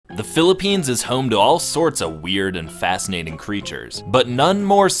The Philippines is home to all sorts of weird and fascinating creatures, but none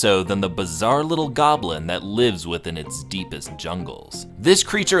more so than the bizarre little goblin that lives within its deepest jungles. This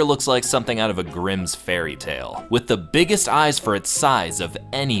creature looks like something out of a Grimm's fairy tale, with the biggest eyes for its size of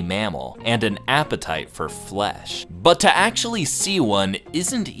any mammal, and an appetite for flesh. But to actually see one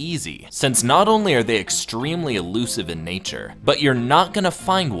isn't easy, since not only are they extremely elusive in nature, but you're not gonna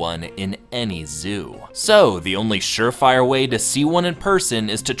find one in any zoo. So the only surefire way to see one in person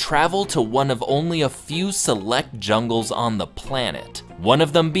is to travel to one of only a few select jungles on the planet, one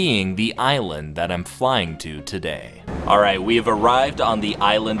of them being the island that I'm flying to today. Alright, we have arrived on the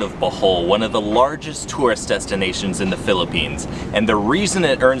island of Bohol, one of the largest tourist destinations in the Philippines, and the reason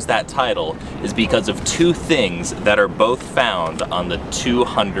it earns that title is because of two things that are both found on the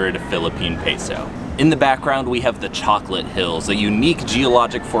 200 Philippine peso. In the background, we have the Chocolate Hills, a unique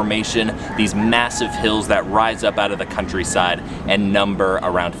geologic formation, these massive hills that rise up out of the countryside and number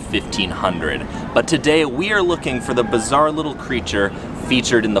around 1,500. But today we are looking for the bizarre little creature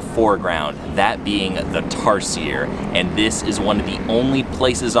featured in the foreground, that being the tarsier. And this is one of the only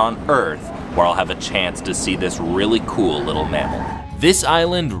places on Earth where I'll have a chance to see this really cool little mammal. This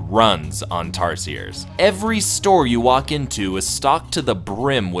island runs on tarsiers. Every store you walk into is stocked to the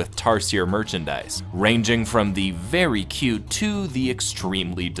brim with tarsier merchandise, ranging from the very cute to the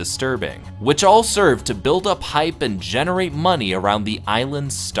extremely disturbing, which all serve to build up hype and generate money around the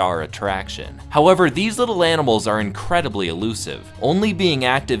island's star attraction. However, these little animals are incredibly elusive, only being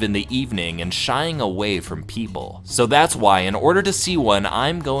active in the evening and shying away from people. So that's why, in order to see one,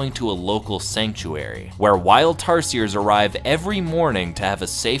 I'm going to a local sanctuary, where wild tarsiers arrive every morning to have a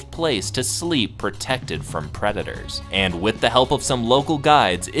safe place to sleep protected from predators. And with the help of some local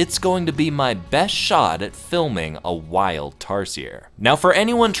guides, it's going to be my best shot at filming a wild tarsier. Now, for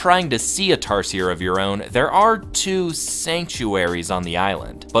anyone trying to see a tarsier of your own, there are two sanctuaries on the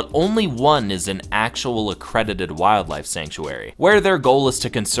island, but only one is an actual accredited wildlife sanctuary, where their goal is to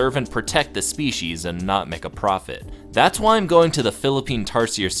conserve and protect the species and not make a profit. That's why I'm going to the Philippine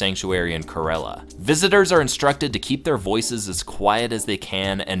Tarsier Sanctuary in Corella. Visitors are instructed to keep their voices as quiet as they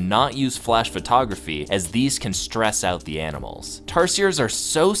can and not use flash photography, as these can stress out the animals. Tarsiers are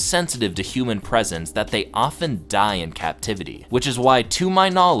so sensitive to human presence that they often die in captivity, which is why, to my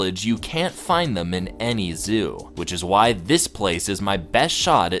knowledge, you can't find them in any zoo, which is why this place is my best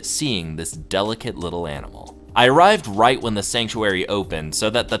shot at seeing this delicate little animal. I arrived right when the sanctuary opened so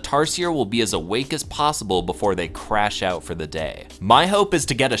that the tarsier will be as awake as possible before they crash out for the day. My hope is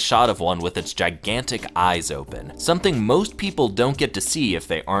to get a shot of one with its gigantic eyes open, something most people don't get to see if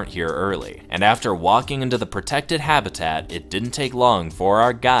they aren't here early. And after walking into the protected habitat, it didn't take long for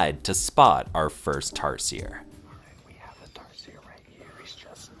our guide to spot our first tarsier. We have the tarsier right here. He's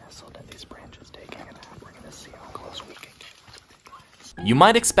just nestled in these branches taking a nap. We're gonna see how close we can get. You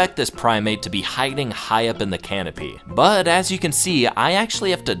might expect this primate to be hiding high up in the canopy, but as you can see, I actually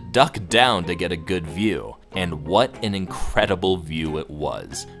have to duck down to get a good view. And what an incredible view it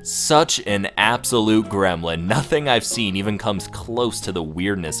was. Such an absolute gremlin. Nothing I've seen even comes close to the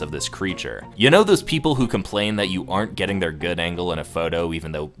weirdness of this creature. You know those people who complain that you aren't getting their good angle in a photo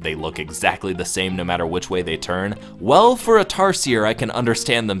even though they look exactly the same no matter which way they turn? Well, for a tarsier, I can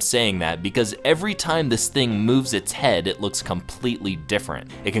understand them saying that, because every time this thing moves its head, it looks completely different.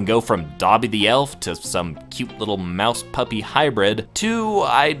 It can go from Dobby the Elf to some cute little mouse puppy hybrid to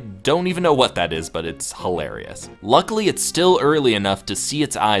I don't even know what that is, but it's hilarious. Luckily, it's still early enough to see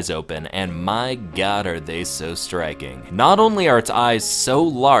its eyes open, and my god are they so striking. Not only are its eyes so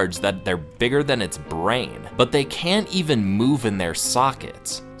large that they're bigger than its brain, but they can't even move in their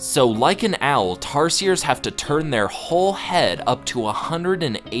sockets. So like an owl, tarsiers have to turn their whole head up to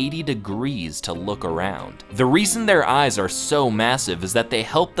 180 degrees to look around. The reason their eyes are so massive is that they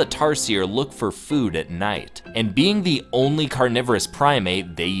help the tarsier look for food at night. And being the only carnivorous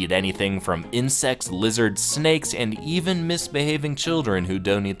primate, they eat anything from insects, lizards, snakes, and even misbehaving children who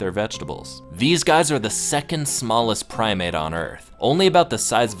don't eat their vegetables. These guys are the second smallest primate on Earth, only about the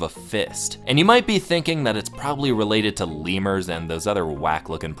size of a fist. And you might be thinking that it's probably related to lemurs and those other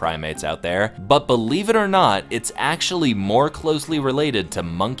whack-looking primates out there, but believe it or not, it's actually more closely related to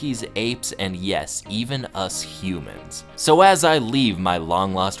monkeys, apes, and yes, even us humans. So as I leave my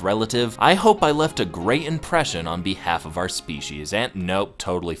long-lost relative, I hope I left a great impression on behalf of our species, and nope,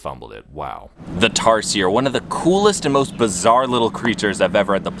 totally fumbled it, wow. The tarsier, one of the coolest and most bizarre little creatures I've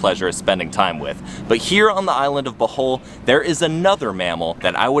ever had the pleasure of spending time with. But here on the island of Bohol, there is another mammal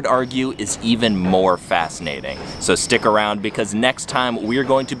that I would argue is even more fascinating. So stick around, because next time we're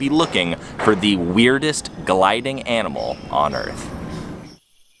going to be looking for the weirdest gliding animal on Earth.